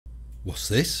What's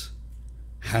this?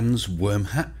 Hans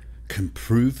Wormhat can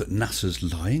prove that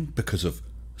NASA's lying because of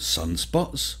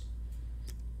sunspots?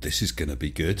 This is going to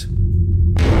be good.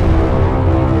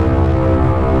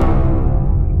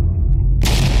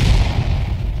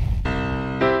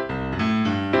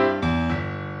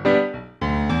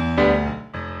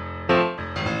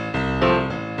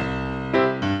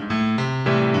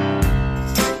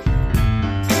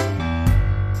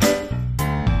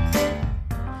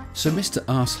 So Mr.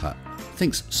 Arsehat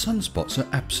thinks sunspots are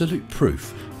absolute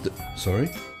proof that...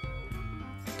 Sorry?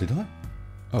 Did I?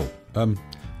 Oh,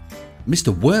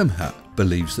 Mr. Wormhat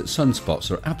believes that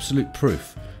sunspots are absolute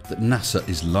proof that NASA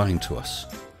is lying to us.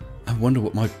 I wonder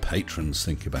what my patrons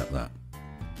think about that.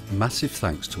 Massive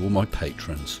thanks to all my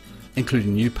patrons,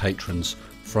 including new patrons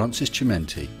Francis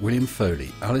Chimenti, William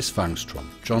Foley, Alice Vangstrom,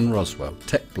 John Roswell,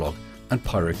 TechBlog and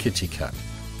Pyro Kitty Cat.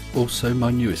 Also my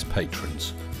newest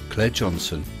patrons, Claire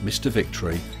Johnson, Mr.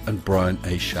 Victory and Brian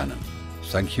A. Shannon.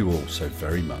 Thank you all so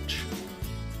very much.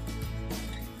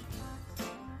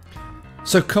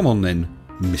 So come on then,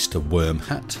 Mr.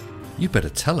 Wormhat, you better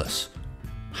tell us.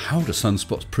 How do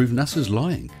sunspots prove NASA's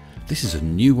lying? This is a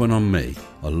new one on me.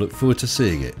 I look forward to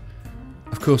seeing it.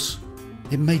 Of course,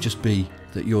 it may just be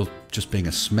that you're just being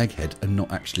a smeghead and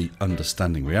not actually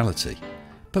understanding reality.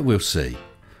 But we'll see.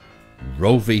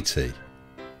 Roll VT.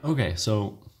 Okay,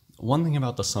 so one thing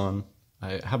about the sun,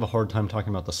 I have a hard time talking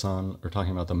about the sun or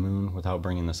talking about the moon without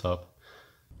bringing this up.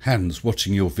 Hans,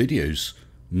 watching your videos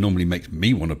normally makes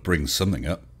me want to bring something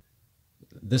up.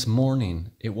 This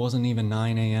morning, it wasn't even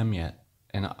 9 a.m. yet,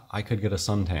 and I could get a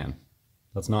suntan.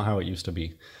 That's not how it used to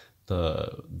be.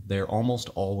 They're almost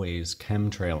always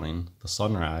chemtrailing the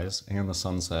sunrise and the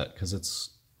sunset because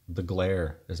the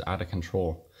glare is out of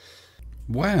control.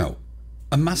 Wow,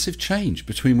 a massive change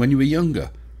between when you were younger.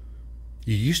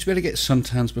 You used to be able to get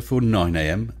suntans before 9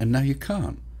 a.m. and now you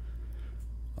can't.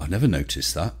 I never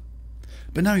noticed that.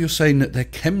 But now you're saying that they're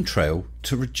chemtrail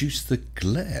to reduce the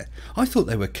glare. I thought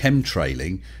they were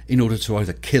chemtrailing in order to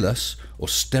either kill us or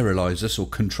sterilise us or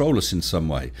control us in some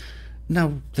way.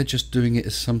 Now they're just doing it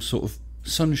as some sort of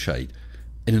sunshade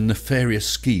in a nefarious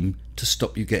scheme to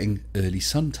stop you getting early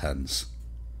suntans.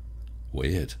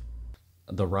 Weird.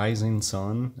 The rising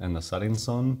sun and the setting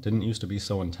sun didn't used to be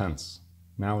so intense.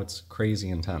 Now it's crazy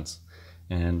intense,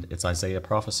 and it's Isaiah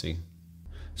prophecy.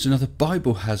 So now the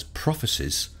Bible has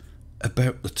prophecies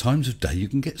about the times of day you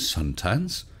can get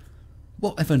suntans?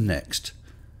 Whatever next?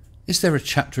 Is there a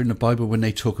chapter in the Bible when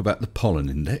they talk about the pollen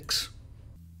index?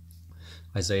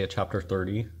 Isaiah chapter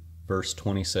 30, verse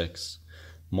 26.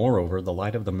 Moreover, the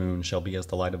light of the moon shall be as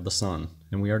the light of the sun.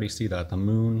 And we already see that. The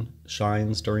moon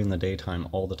shines during the daytime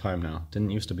all the time now.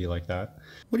 Didn't used to be like that.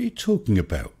 What are you talking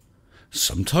about?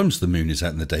 Sometimes the moon is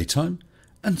out in the daytime,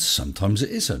 and sometimes it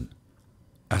isn't.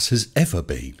 As has ever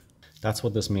been. That's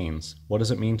what this means. What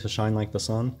does it mean to shine like the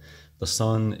sun? The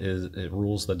sun it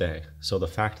rules the day. So the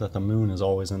fact that the moon is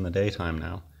always in the daytime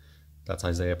now, that's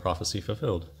Isaiah prophecy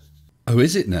fulfilled. Oh,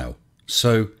 is it now?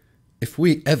 So if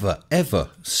we ever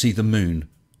see the moon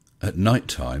at night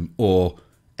time, or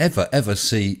ever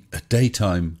see a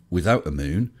daytime without a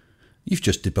moon, you've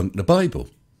just debunked the Bible.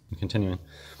 Continuing.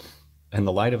 And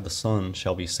the light of the sun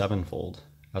shall be sevenfold,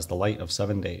 as the light of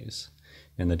 7 days,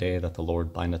 in the day that the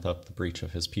Lord bindeth up the breach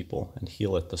of his people, and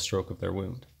healeth the stroke of their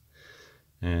wound.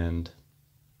 And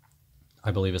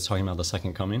I believe it's talking about the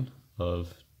second coming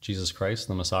of Jesus Christ,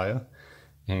 the Messiah.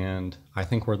 And I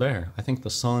think we're there. I think the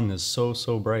sun is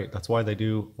so bright. That's why they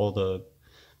do all the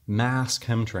mass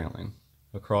chemtrailing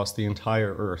across the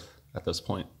entire earth at this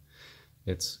point.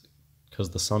 It's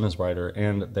because the sun is brighter,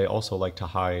 and they also like to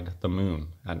hide the moon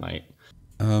at night.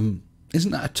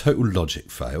 Isn't that a total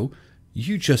logic fail?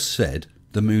 You just said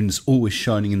the moon's always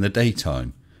shining in the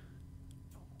daytime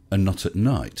and not at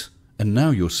night. And now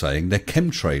you're saying they're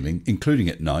chemtrailing, including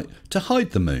at night, to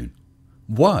hide the moon.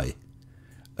 Why?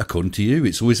 According to you,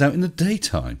 it's always out in the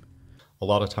daytime. A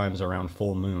lot of times around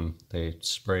full moon, they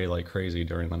spray like crazy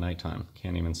during the nighttime.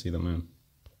 Can't even see the moon.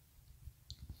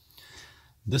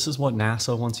 This is what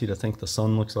NASA wants you to think the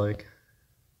sun looks like.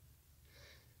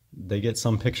 They get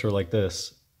some picture like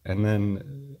this, and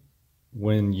then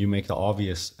when you make the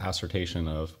obvious assertion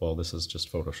of, well, this is just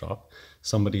Photoshop,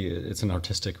 it's an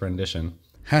artistic rendition.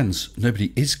 Hans,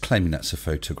 nobody is claiming that's a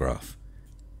photograph.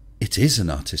 It is an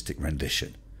artistic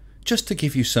rendition, just to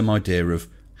give you some idea of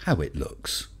how it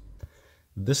looks.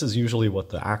 This is usually what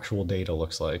the actual data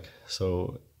looks like.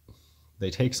 So they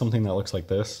take something that looks like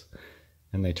this,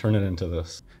 and they turn it into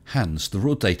this. Hans, the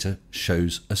raw data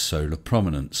shows a solar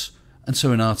prominence, and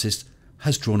so an artist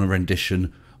has drawn a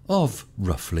rendition of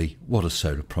roughly what a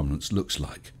solar prominence looks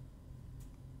like.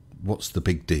 What's the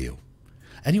big deal?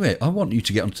 Anyway, I want you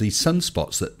to get onto these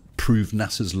sunspots that prove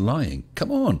NASA's lying.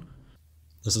 Come on.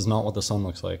 This is not what the sun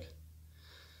looks like.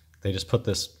 They just put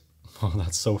this, oh,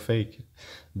 that's so fake.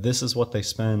 This is what they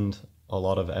spend a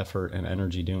lot of effort and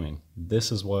energy doing.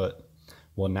 This is what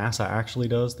NASA actually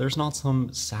does. There's not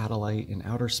some satellite in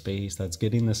outer space that's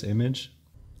getting this image.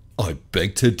 I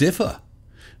beg to differ.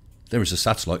 There is a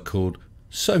satellite called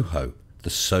SOHO, the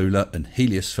Solar and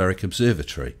Heliospheric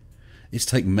Observatory. It's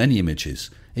taken many images.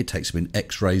 It takes them in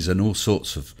X-rays and all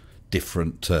sorts of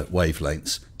different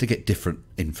wavelengths to get different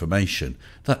information.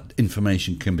 That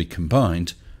information can be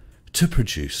combined to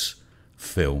produce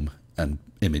film and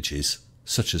images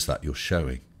such as that you're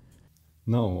showing.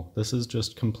 No, this is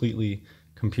just completely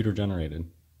computer generated.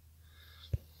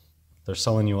 They're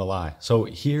selling you a lie. So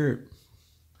here,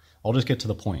 I'll just get to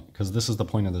the point, because this is the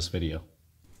point of this video.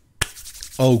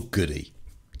 Oh, goody.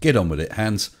 Get on with it,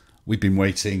 Hans. We've been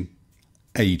waiting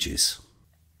ages.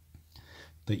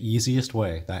 The easiest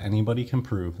way that anybody can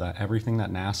prove that everything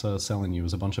that NASA is selling you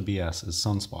is a bunch of BS is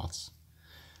sunspots.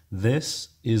 This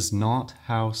is not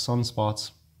how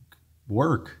sunspots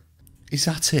work. Is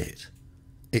that it?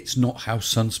 It's not how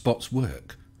sunspots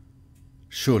work.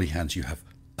 Surely, Hans, you have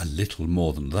a little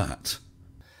more than that.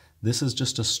 This is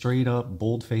just a straight up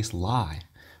bold-faced lie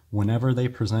whenever they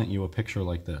present you a picture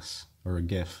like this, or a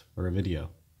GIF, or a video.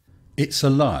 It's a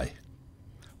lie.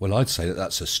 Well, I'd say that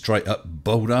that's a straight up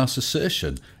bold-ass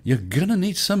assertion. You're gonna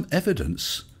need some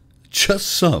evidence. Just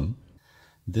some.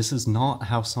 This is not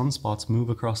how sunspots move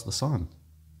across the sun.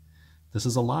 This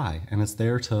is a lie, and it's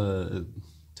there to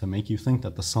make you think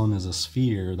that the sun is a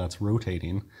sphere that's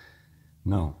rotating.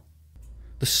 No.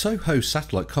 The SOHO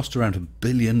satellite cost around $1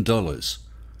 billion.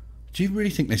 Do you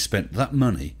really think they spent that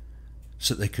money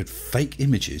so that they could fake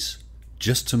images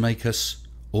just to make us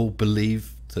all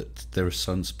believe that there are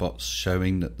sunspots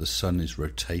showing that the sun is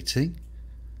rotating?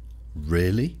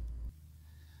 Really?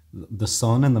 The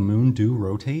sun and the moon do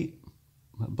rotate,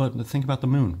 but think about the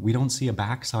moon. We don't see a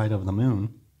backside of the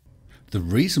moon. The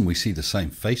reason we see the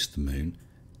same face of the moon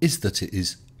is that it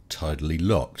is tidally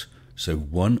locked, so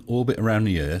one orbit around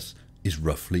the Earth is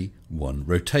roughly one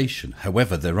rotation.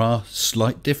 However, there are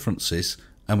slight differences,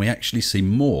 and we actually see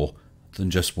more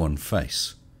than just one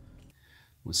face.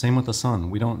 Same with the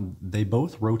sun. They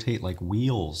both rotate like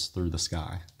wheels through the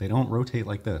sky. They don't rotate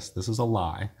like this. This is a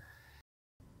lie.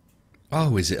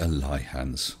 Oh, is it a lie,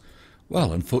 Hans?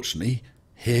 Well, unfortunately,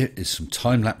 here is some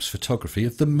time-lapse photography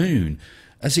of the moon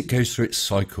as it goes through its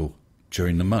cycle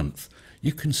during the month.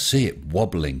 You can see it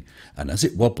wobbling, and as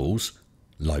it wobbles,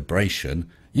 libration,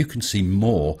 you can see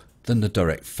more than the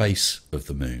direct face of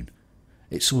the moon.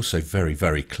 It's also very,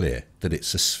 very clear that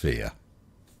it's a sphere.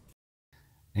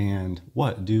 And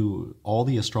what, do all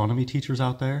the astronomy teachers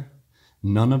out there,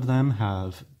 none of them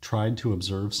have tried to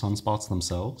observe sunspots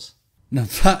themselves? Now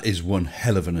that is one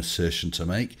hell of an assertion to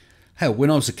make. Hell,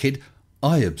 when I was a kid,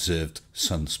 I observed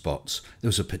sunspots. There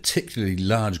was a particularly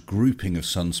large grouping of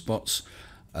sunspots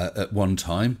at one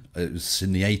time. It was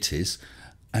in the 80s,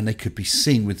 and they could be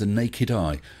seen with the naked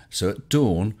eye. So at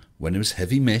dawn, when there was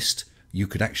heavy mist, you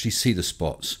could actually see the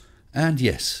spots. And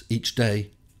yes, each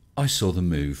day I saw them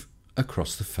move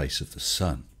across the face of the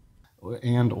sun.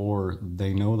 And or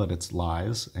they know that it's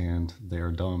lies and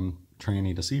they're dumb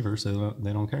tranny deceivers, so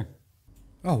they don't care.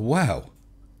 Oh wow.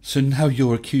 So now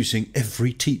you're accusing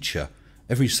every teacher,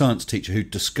 every science teacher who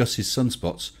discusses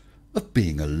sunspots, of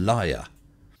being a liar.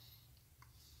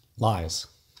 Lies.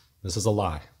 This is a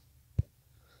lie.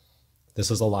 This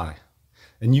is a lie.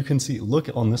 And you can see, look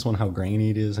on this one how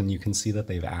grainy it is, and you can see that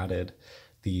they've added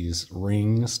these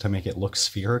rings to make it look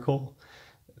spherical.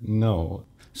 No.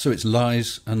 So it's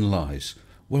lies and lies.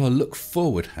 Well, I look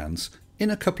forward, Hans,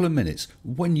 in a couple of minutes,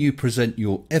 when you present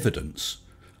your evidence,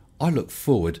 I look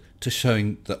forward to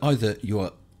showing that either you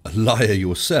are a liar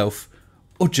yourself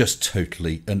or just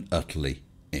totally and utterly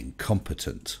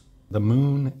incompetent. The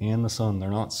moon and the sun, they're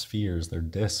not spheres, they're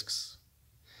disks.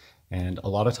 And a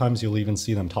lot of times you'll even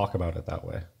see them talk about it that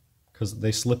way, because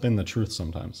they slip in the truth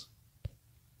sometimes.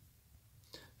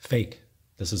 Fake.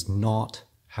 This is not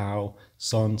how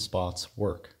sunspots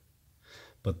work.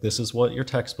 But this is what your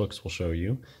textbooks will show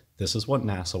you. This is what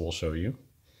NASA will show you.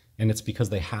 And it's because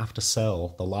they have to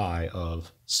sell the lie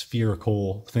of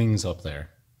spherical things up there.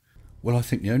 Well, I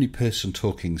think the only person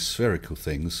talking spherical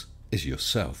things is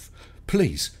yourself.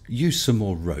 Please use some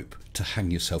more rope to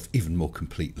hang yourself even more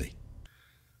completely.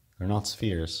 They're not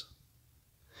spheres.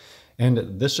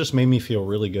 And this just made me feel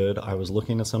really good. I was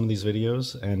looking at some of these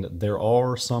videos, and there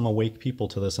are some awake people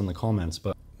to this in the comments,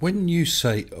 but when you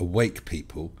say awake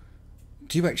people,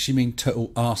 do you actually mean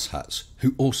total arse hats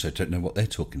who also don't know what they're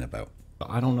talking about? But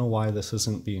I don't know why this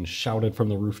isn't being shouted from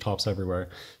the rooftops everywhere.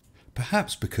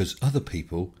 Perhaps because other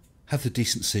people have the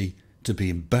decency to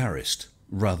be embarrassed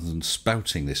rather than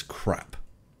spouting this crap.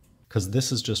 Because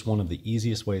this is just one of the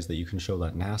easiest ways that you can show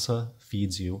that NASA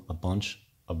feeds you a bunch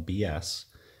of BS,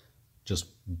 just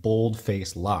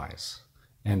bold-faced lies.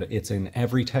 And it's in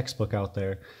every textbook out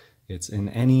there. It's in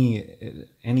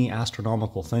any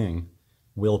astronomical thing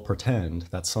will pretend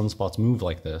that sunspots move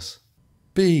like this.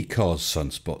 Because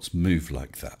sunspots move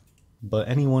like that. But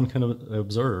anyone can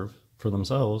observe for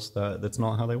themselves that that's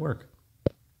not how they work.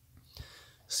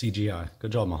 CGI.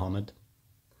 Good job, Mohammed.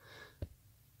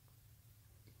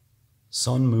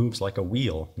 Sun moves like a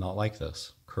wheel, not like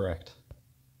this. Correct.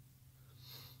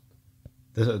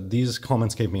 These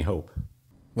comments gave me hope.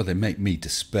 Well, they make me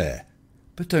despair.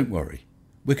 But don't worry,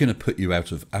 we're going to put you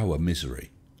out of our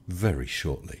misery very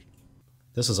shortly.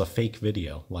 This is a fake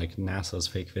video, like NASA's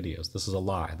fake videos. This is a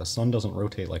lie. The sun doesn't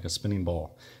rotate like a spinning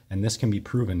ball. And this can be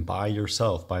proven by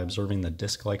yourself by observing the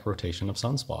disc-like rotation of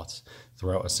sunspots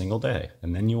throughout a single day.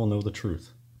 And then you will know the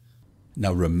truth.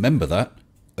 Now remember that,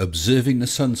 observing the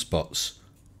sunspots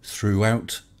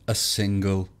throughout a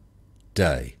single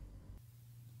day.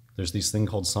 There's these thing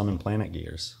called sun and planet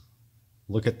gears.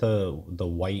 Look at the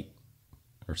white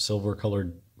or silver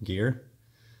colored gear.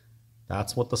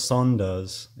 That's what the sun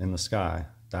does in the sky.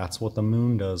 That's what the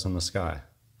moon does in the sky.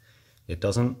 It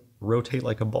doesn't rotate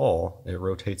like a ball. It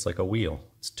rotates like a wheel.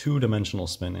 It's two-dimensional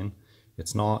spinning.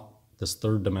 It's not this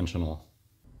third-dimensional.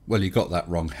 Well, you got that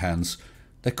wrong, Hans.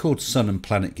 They're called sun and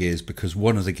planet gears because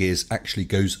one of the gears actually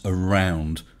goes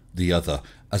around the other,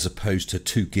 as opposed to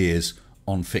two gears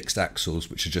on fixed axles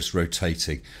which are just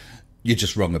rotating. You're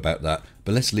just wrong about that,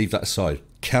 but let's leave that aside.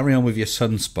 Carry on with your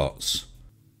sunspots.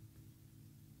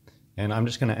 And I'm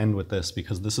just going to end with this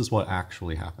because this is what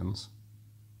actually happens.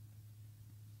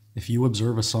 If you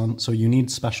observe a sun, so you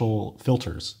need special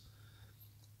filters.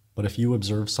 But if you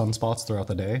observe sunspots throughout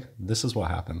the day, this is what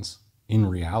happens in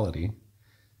reality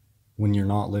when you're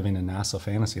not living in NASA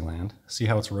fantasy land. See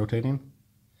how it's rotating?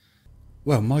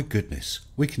 Well, my goodness,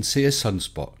 we can see a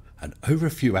sunspot, and over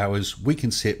a few hours we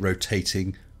can see it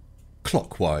rotating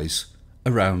clockwise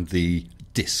around the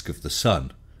disk of the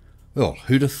sun. Well,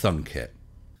 who'd have thunk it?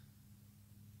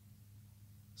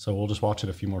 So we'll just watch it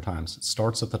a few more times. It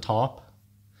starts at the top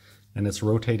and it's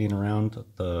rotating around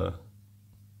so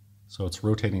it's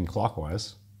rotating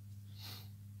clockwise.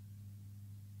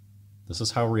 This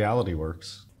is how reality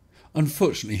works.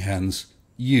 Unfortunately, Hans,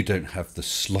 you don't have the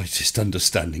slightest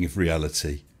understanding of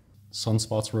reality.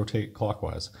 Sunspots rotate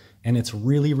clockwise. And it's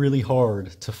really, really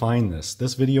hard to find this.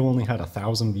 This video only had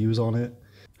 1,000 views on it.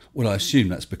 Well, I assume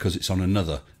that's because it's on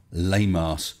another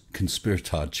lame-ass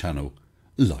conspiratard channel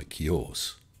like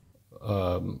yours.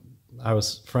 I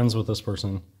was friends with this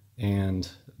person and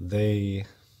they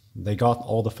got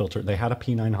all the filters. They had a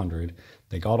P900.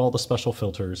 They got all the special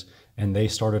filters and they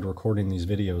started recording these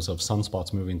videos of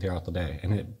sunspots moving throughout the day.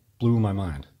 And it blew my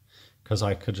mind because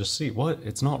I could just see, what?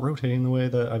 It's not rotating the way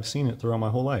that I've seen it throughout my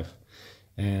whole life.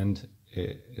 And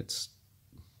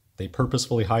they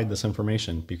purposefully hide this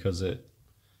information because it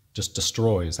just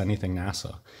destroys anything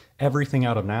NASA. Everything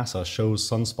out of NASA shows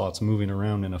sunspots moving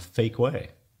around in a fake way.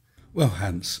 Well,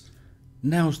 Hans,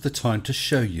 now's the time to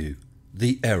show you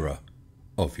the error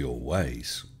of your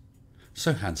ways.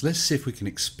 So, Hans, let's see if we can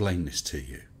explain this to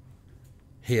you.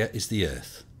 Here is the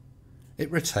Earth. It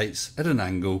rotates at an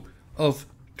angle of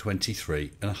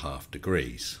 23.5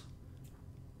 degrees.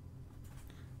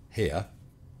 Here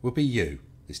will be you,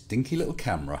 this dinky little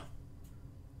camera.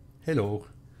 Hello.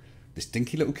 This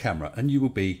dinky little camera, and you will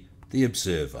be the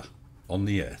observer on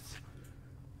the Earth.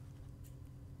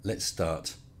 Let's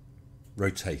start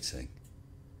rotating.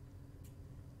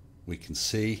 We can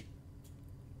see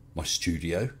my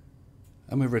studio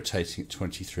and we're rotating at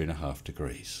 23.5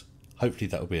 degrees. Hopefully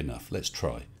that will be enough. Let's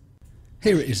try.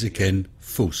 Here it is again,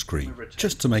 full screen,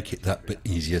 just to make it that bit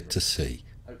easier to see.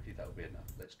 Hopefully that will be enough.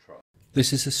 Let's try.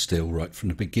 This is a still right from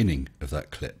the beginning of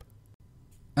that clip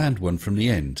and one from the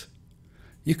end.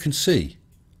 You can see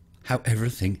how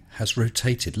everything has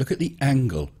rotated. Look at the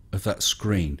angle of that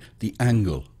screen, the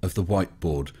angle of the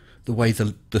whiteboard, the way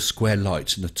the square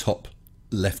light in the top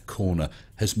left corner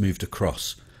has moved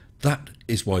across. That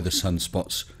is why the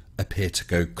sunspots appear to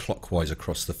go clockwise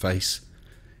across the face.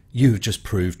 You have just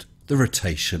proved the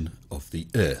rotation of the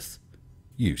Earth,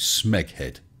 you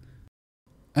smeghead.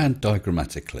 And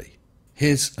diagrammatically,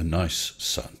 here's a nice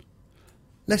sun.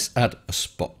 Let's add a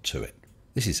spot to it.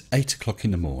 This is 8 o'clock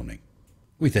in the morning.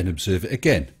 We then observe it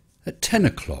again at 10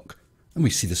 o'clock and we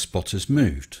see the spot has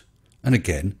moved. And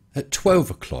again at 12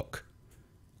 o'clock.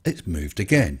 It's moved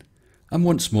again. And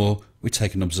once more we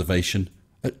take an observation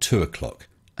at 2 o'clock,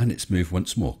 and it's moved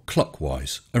once more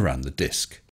clockwise around the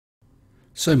disk.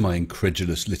 So my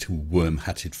incredulous little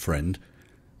worm-hatted friend,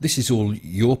 this is all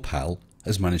your pal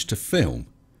has managed to film.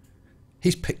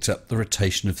 He's picked up the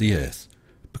rotation of the Earth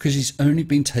because he's only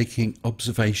been taking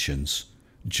observations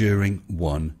during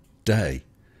one day.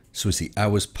 So as the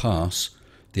hours pass,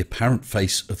 the apparent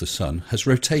face of the Sun has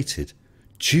rotated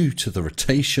due to the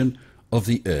rotation of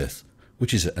the Earth,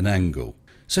 which is at an angle.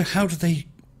 So how do they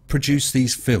produce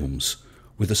these films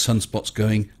with the sunspots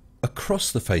going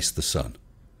across the face of the Sun?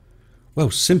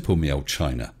 Well, simple, me old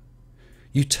China.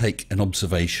 You take an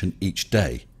observation each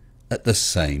day at the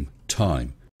same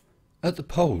time. At the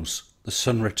poles, the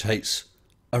Sun rotates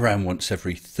around once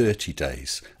every 30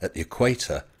 days. At the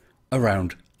equator,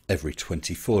 around every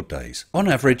 24 days. On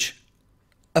average,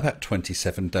 about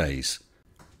 27 days.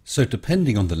 So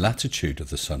depending on the latitude of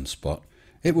the sunspot,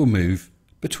 it will move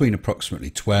between approximately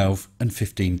 12 and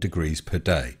 15 degrees per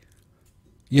day.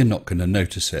 You're not going to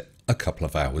notice it a couple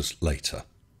of hours later.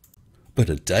 But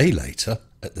a day later,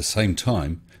 at the same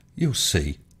time, you'll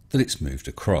see that it's moved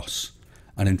across.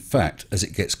 And in fact, as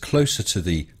it gets closer to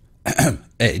the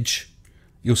edge,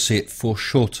 you'll see it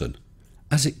foreshorten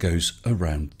as it goes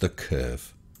around the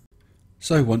curve.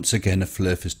 So once again, a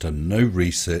flirt has done no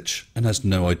research and has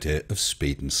no idea of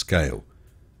speed and scale.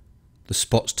 The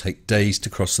spots take days to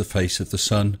cross the face of the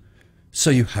Sun, so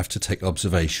you have to take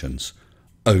observations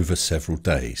over several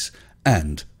days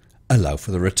and allow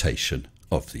for the rotation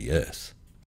of the Earth.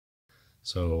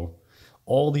 So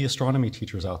all the astronomy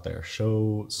teachers out there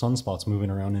show sunspots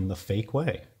moving around in the fake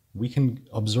way. We can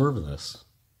observe this.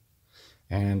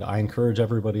 And I encourage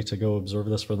everybody to go observe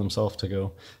this for themselves, to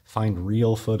go find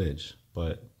real footage.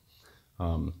 But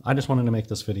I just wanted to make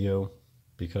this video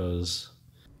because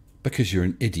you're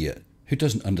an idiot who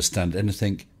doesn't understand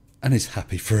anything and is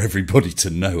happy for everybody to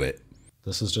know it.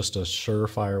 This is just a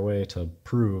surefire way to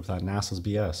prove that NASA's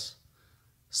BS.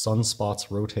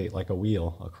 Sunspots rotate like a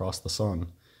wheel across the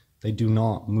Sun. They do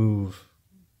not move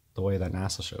the way that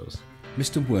NASA shows.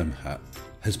 Mr. Wormhat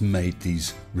has made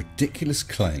these ridiculous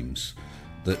claims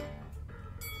that...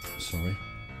 Sorry.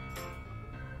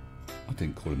 I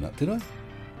didn't call him that, did I?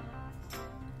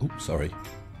 Oops, sorry.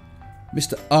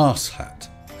 Mr. Arsehat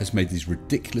has made these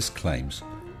ridiculous claims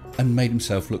and made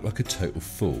himself look like a total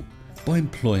fool by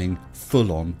employing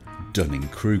full-on Dunning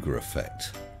Kruger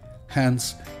Effect.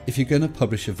 Hans, if you're going to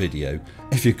publish a video,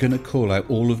 if you're going to call out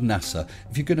all of NASA,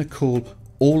 if you're going to call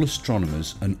all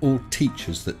astronomers and all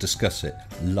teachers that discuss it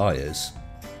liars,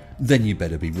 then you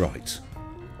better be right.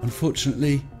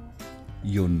 Unfortunately,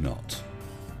 you're not.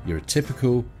 You're a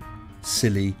typical,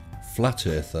 silly, flat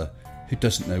earther who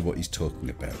doesn't know what he's talking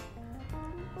about.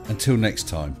 Until next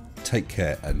time, take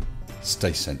care and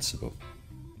stay sensible.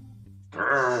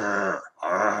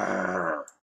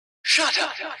 Shut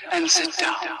up and sit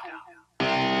down.